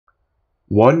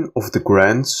One of the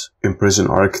grants in Prison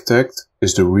Architect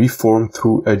is the Reform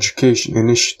Through Education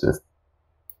initiative.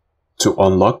 To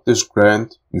unlock this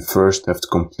grant, you first have to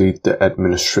complete the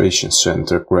Administration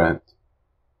Center grant.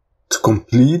 To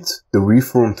complete the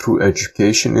Reform Through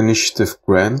Education initiative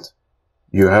grant,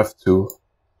 you have to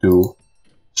do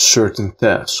certain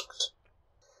tasks.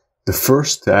 The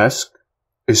first task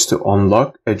is to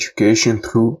unlock education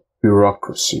through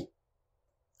bureaucracy.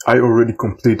 I already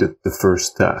completed the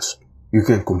first task. You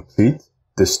can complete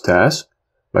this task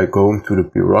by going to the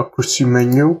bureaucracy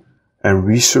menu and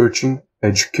researching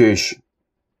education.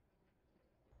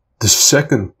 The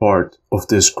second part of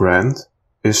this grant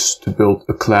is to build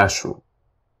a classroom.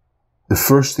 The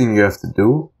first thing you have to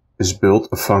do is build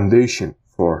a foundation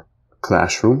for a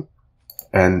classroom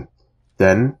and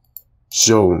then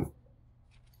zone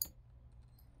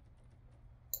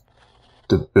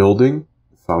the building,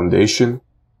 the foundation,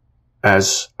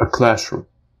 as a classroom.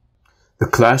 The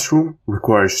classroom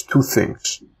requires two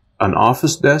things, an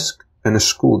office desk and a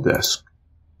school desk.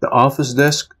 The office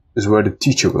desk is where the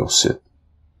teacher will sit.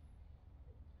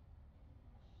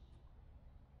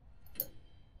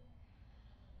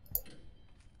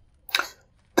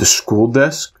 The school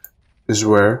desk is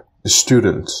where the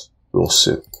students will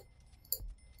sit.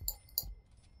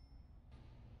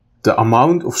 The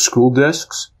amount of school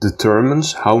desks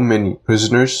determines how many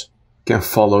prisoners can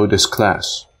follow this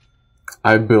class.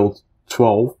 I built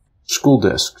 12 school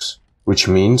desks, which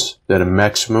means that a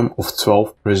maximum of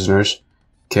 12 prisoners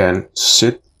can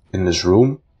sit in this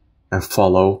room and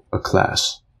follow a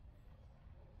class.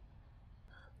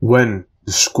 When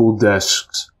the school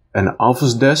desks and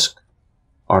office desk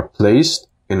are placed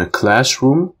in a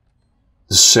classroom,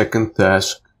 the second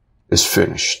task is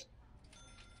finished.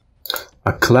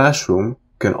 A classroom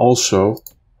can also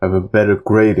have a better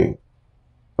grading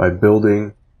by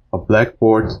building a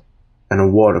blackboard and a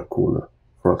water cooler,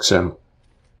 for example.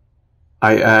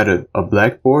 I added a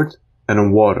blackboard and a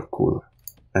water cooler,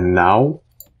 and now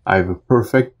I have a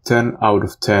perfect 10 out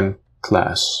of 10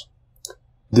 class.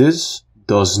 This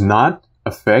does not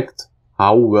affect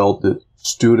how well the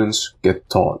students get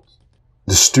taught.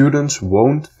 The students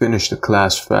won't finish the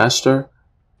class faster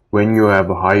when you have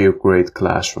a higher grade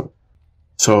classroom.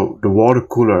 So the water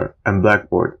cooler and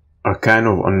blackboard are kind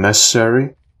of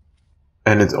unnecessary,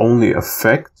 and it only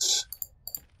affects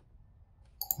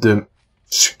the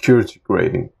security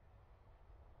grading.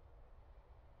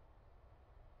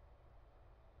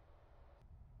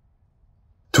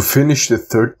 To finish the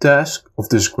third task of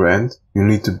this grant, you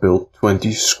need to build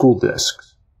 20 school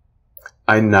desks.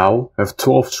 I now have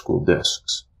 12 school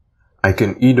desks. I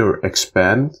can either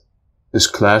expand this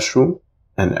classroom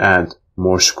and add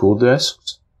more school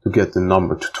desks to get the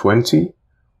number to 20,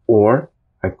 or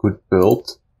I could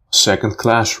build a second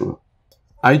classroom.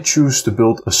 I choose to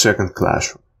build a second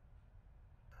classroom.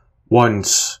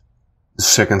 Once the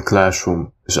second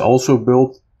classroom is also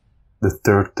built, the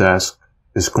third task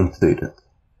is completed.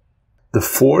 The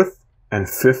fourth and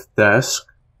fifth task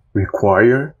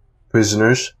require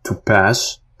prisoners to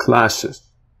pass classes.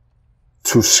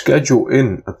 To schedule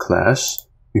in a class,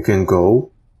 you can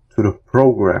go to the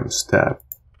Programs tab.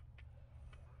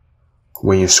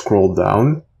 When you scroll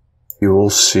down, you will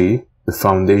see the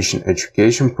Foundation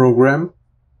Education Program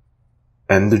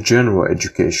and the General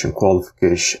Education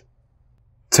qualification.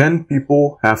 10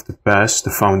 people have to pass the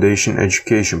Foundation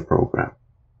Education Program,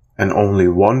 and only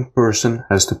one person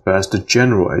has to pass the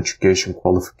General Education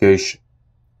qualification.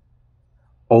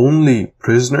 Only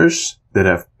prisoners that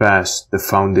have passed the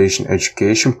Foundation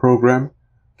Education Program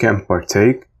can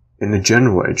partake in the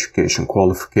General Education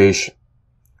qualification.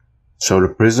 So the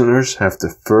prisoners have to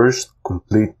first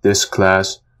complete this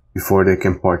class before they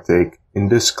can partake in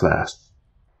this class.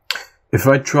 If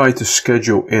I try to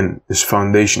schedule in this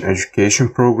Foundation Education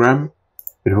Program,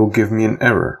 it will give me an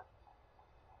error.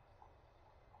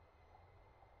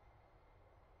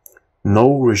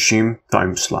 No regime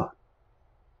time slot.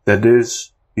 That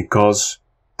is because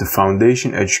the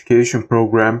Foundation Education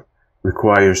Program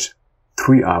requires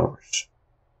 3 hours.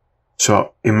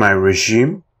 So in my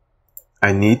regime,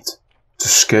 I need to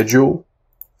schedule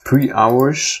 3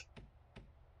 hours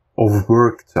of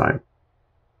work time.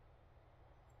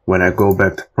 When I go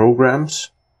back to programs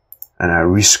and I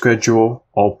reschedule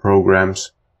all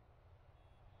programs,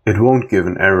 it won't give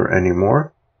an error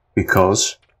anymore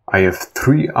because I have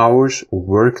 3 hours of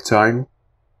work time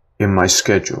in my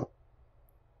schedule.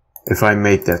 If I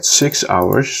made that 6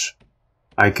 hours,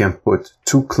 I can put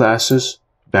 2 classes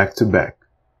back to back.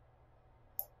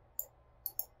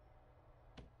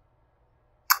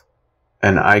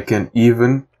 And I can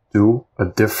even do a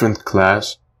different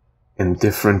class in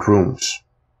different rooms.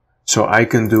 So I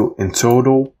can do in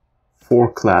total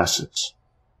 4 classes.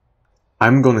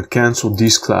 I'm gonna cancel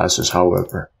these classes,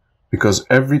 however, because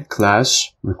every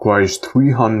class requires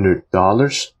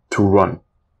 $300 to run.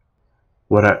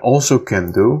 What I also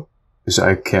can do is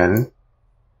I can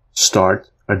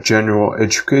start a general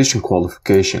education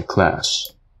qualification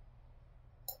class.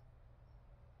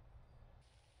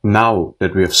 Now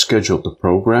that we have scheduled the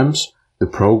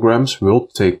programs will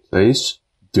take place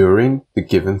during the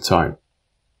given time.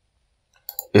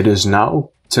 It is now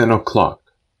 10 o'clock.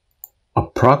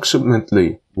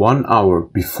 Approximately 1 hour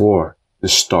before the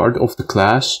start of the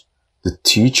class, the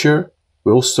teacher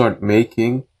will start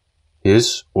making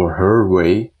his or her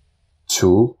way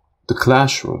to the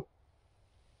classroom.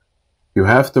 You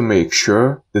have to make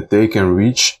sure that they can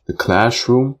reach the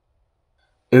classroom.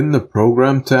 In the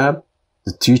program tab,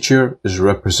 the teacher is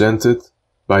represented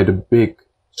by the big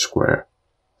square.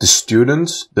 The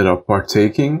students that are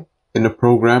partaking in the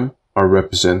program are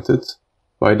represented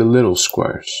by the little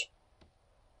squares.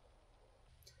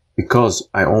 Because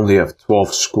I only have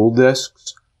 12 school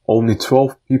desks, only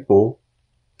 12 people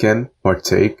can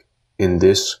partake in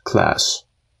this class.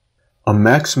 A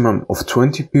maximum of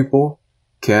 20 people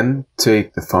can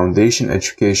take the foundation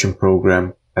education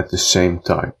program at the same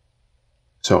time.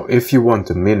 So if you want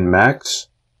to min-max,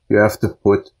 you have to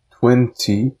put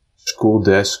 20 school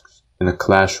desks in a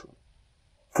classroom.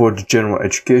 For the general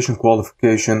education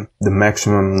qualification, the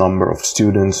maximum number of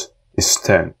students is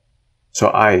 10. So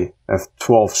I have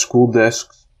 12 school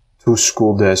desks, 2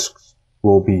 school desks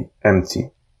will be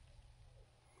empty.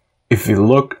 If we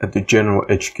look at the general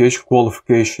education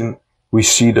qualification, we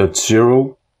see that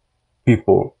 0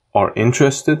 people are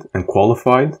interested and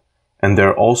qualified, and there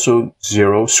are also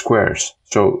 0 squares,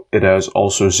 so it has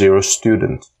also 0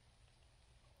 students.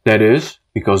 That is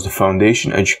because the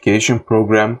foundation education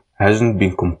program hasn't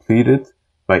been completed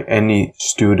by any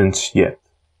students yet.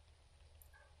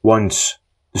 Once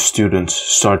the students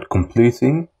start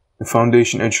completing the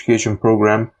foundation education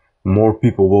program, more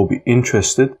people will be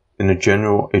interested in the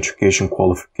general education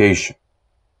qualification.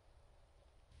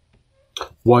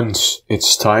 Once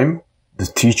it's time, the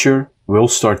teacher will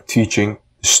start teaching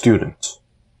the students.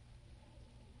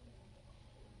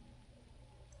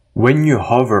 When you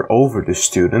hover over the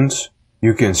students,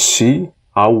 you can see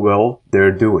how well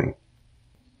they're doing.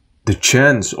 The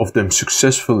chance of them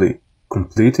successfully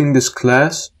completing this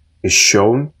class is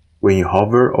shown when you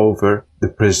hover over the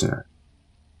prisoner.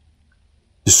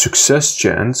 The success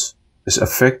chance is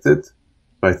affected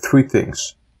by 3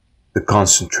 things: the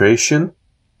concentration,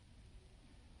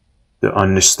 the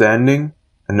understanding,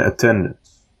 and the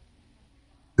attendance.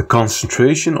 The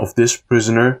concentration of this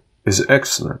prisoner is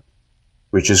excellent,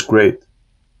 which is great.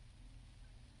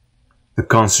 The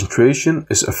concentration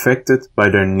is affected by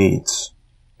their needs.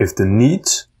 If the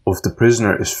needs of the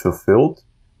prisoner is fulfilled,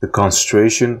 the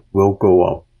concentration will go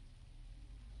up.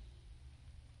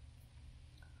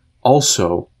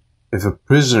 Also, if a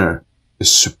prisoner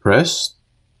is suppressed,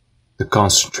 the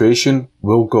concentration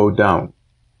will go down.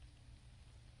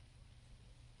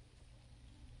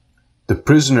 The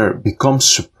prisoner becomes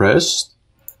suppressed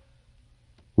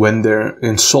when they're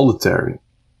in solitary.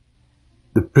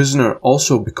 The prisoner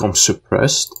also becomes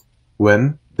suppressed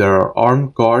when there are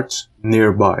armed guards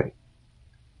nearby.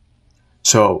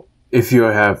 So, if you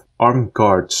have armed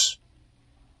guards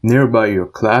nearby your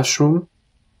classroom,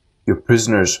 your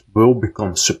prisoners will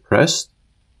become suppressed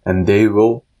and they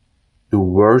will do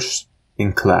worse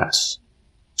in class.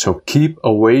 So keep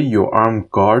away your armed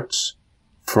guards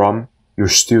from your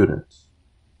students.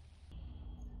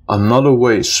 Another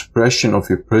way suppression of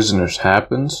your prisoners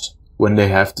happens when they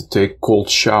have to take cold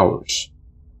showers.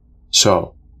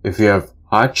 So, if you have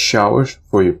hot showers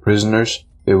for your prisoners,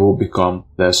 they will become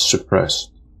less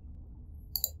suppressed.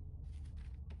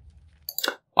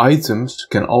 Items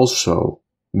can also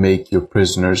make your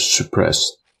prisoners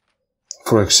suppressed.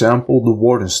 For example, the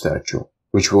warden statue,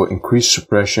 which will increase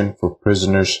suppression for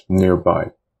prisoners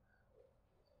nearby.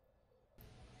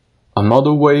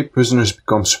 Another way prisoners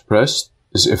become suppressed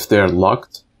is if they are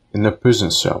locked in a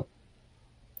prison cell.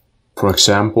 For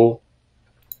example,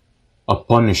 a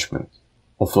punishment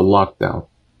of a lockdown.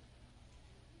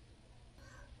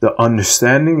 The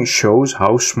understanding shows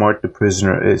how smart the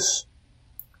prisoner is.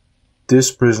 This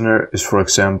prisoner is, for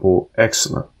example,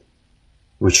 excellent,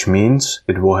 which means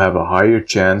it will have a higher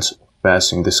chance of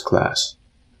passing this class.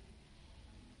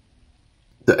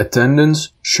 The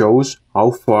attendance shows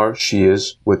how far she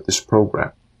is with this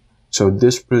program. So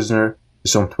this prisoner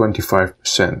is on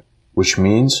 25%, which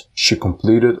means she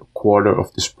completed a quarter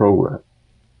of this program.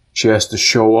 She has to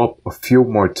show up a few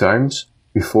more times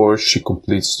before she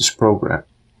completes this program.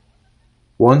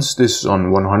 Once this is on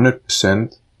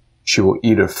 100%, she will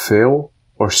either fail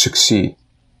or succeed.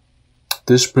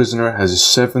 This prisoner has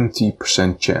a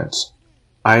 70% chance.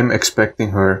 I am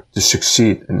expecting her to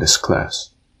succeed in this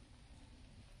class.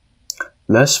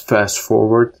 Let's fast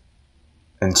forward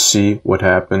and see what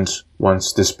happens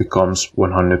once this becomes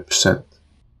 100%.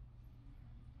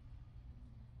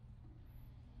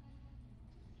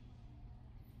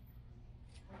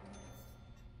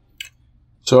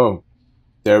 So,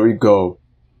 there we go.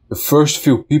 The first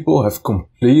few people have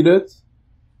completed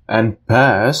and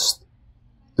passed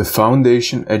the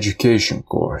foundation education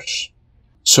course.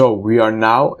 So we are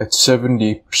now at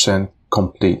 70%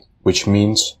 complete, which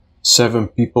means 7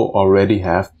 people already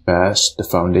have passed the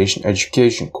foundation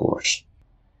education course.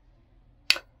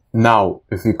 Now,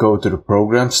 if we go to the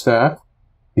program staff,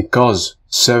 because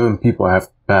 7 people have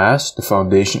passed the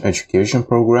foundation education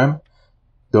program,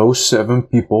 those 7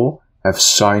 people have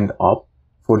signed up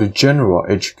for the general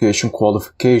education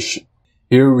qualification.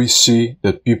 Here we see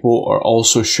that people are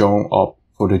also showing up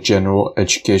for the general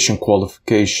education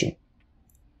qualification.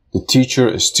 The teacher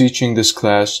is teaching this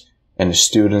class and the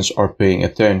students are paying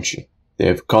attention. They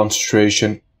have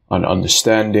concentration on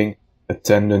understanding,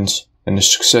 attendance, and the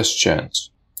success chance.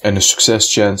 And the success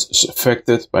chance is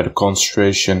affected by the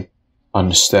concentration,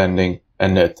 understanding,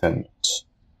 and the attendance.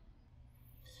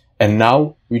 And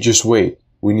now we just wait.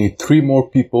 We need 3 more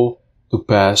people to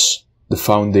pass the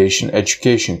foundation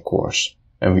education course.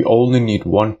 And we only need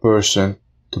 1 person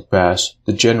to pass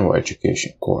the general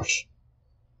education course.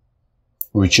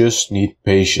 We just need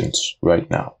patience right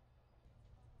now.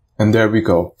 And there we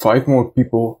go. 5 more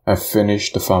people have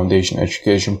finished the foundation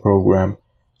education program.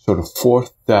 So the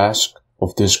 4th task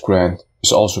of this grant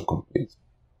is also complete.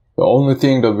 The only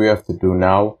thing that we have to do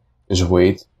now is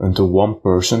wait until 1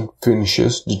 person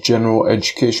finishes the general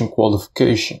education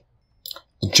qualification.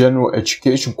 The general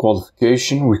education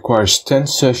qualification requires 10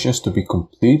 sessions to be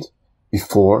complete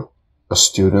before a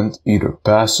student either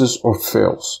passes or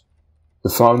fails. The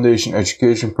foundation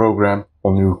education program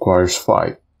only requires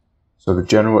 5, so the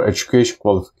general education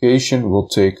qualification will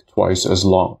take twice as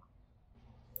long.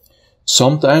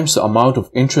 Sometimes the amount of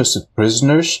interested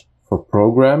prisoners for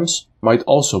programs might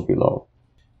also be low.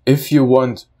 If you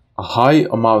want a high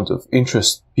amount of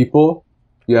interested people,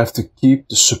 you have to keep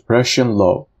the suppression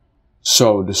low.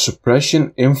 So the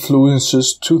suppression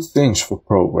influences 2 things for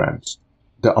programs.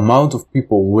 The amount of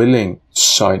people willing to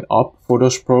sign up for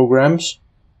those programs,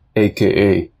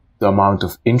 aka the amount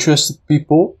of interested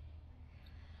people,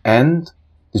 and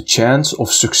the chance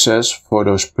of success for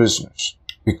those prisoners.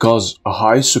 Because a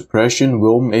high suppression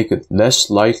will make it less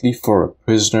likely for a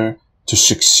prisoner to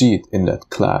succeed in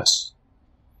that class.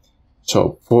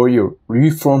 So for your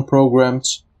reform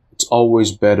programs, it's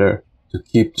always better to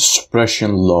keep the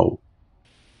suppression low.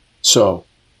 So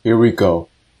here we go.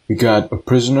 We got a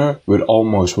prisoner with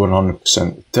almost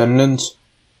 100% attendance,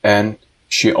 and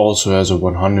she also has a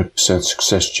 100%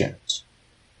 success chance.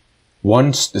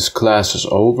 Once this class is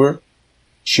over,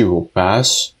 she will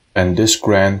pass and this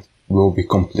grant will be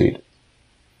completed.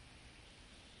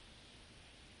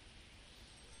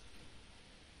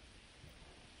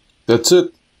 That's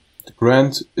it. The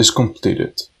grant is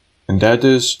completed. And that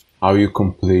is how you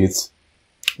complete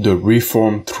the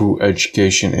Reform Through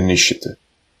Education initiative.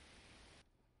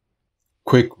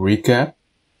 Quick recap.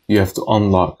 You have to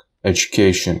unlock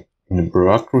education in the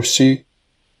bureaucracy.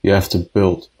 You have to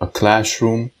build a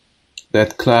classroom.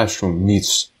 That classroom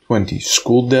needs 20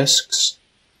 school desks.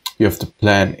 You have to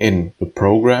plan in the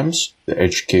programs, the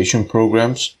education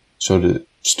programs, so the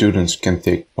students can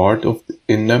take part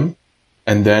in them.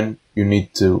 And then you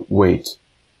need to wait.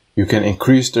 You can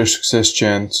increase their success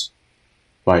chance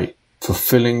by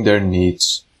fulfilling their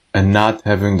needs and not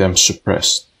having them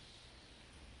suppressed.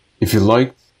 If you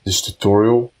liked this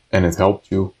tutorial and it helped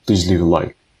you, please leave a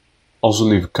like. Also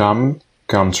leave a comment.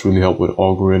 Comments really help with the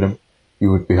algorithm.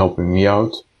 You would be helping me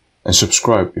out. And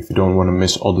subscribe if you don't want to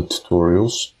miss other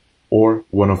tutorials or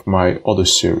one of my other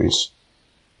series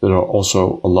that are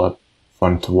also a lot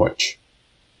fun to watch.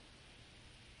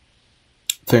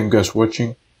 Thank you guys for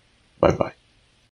watching. Bye bye.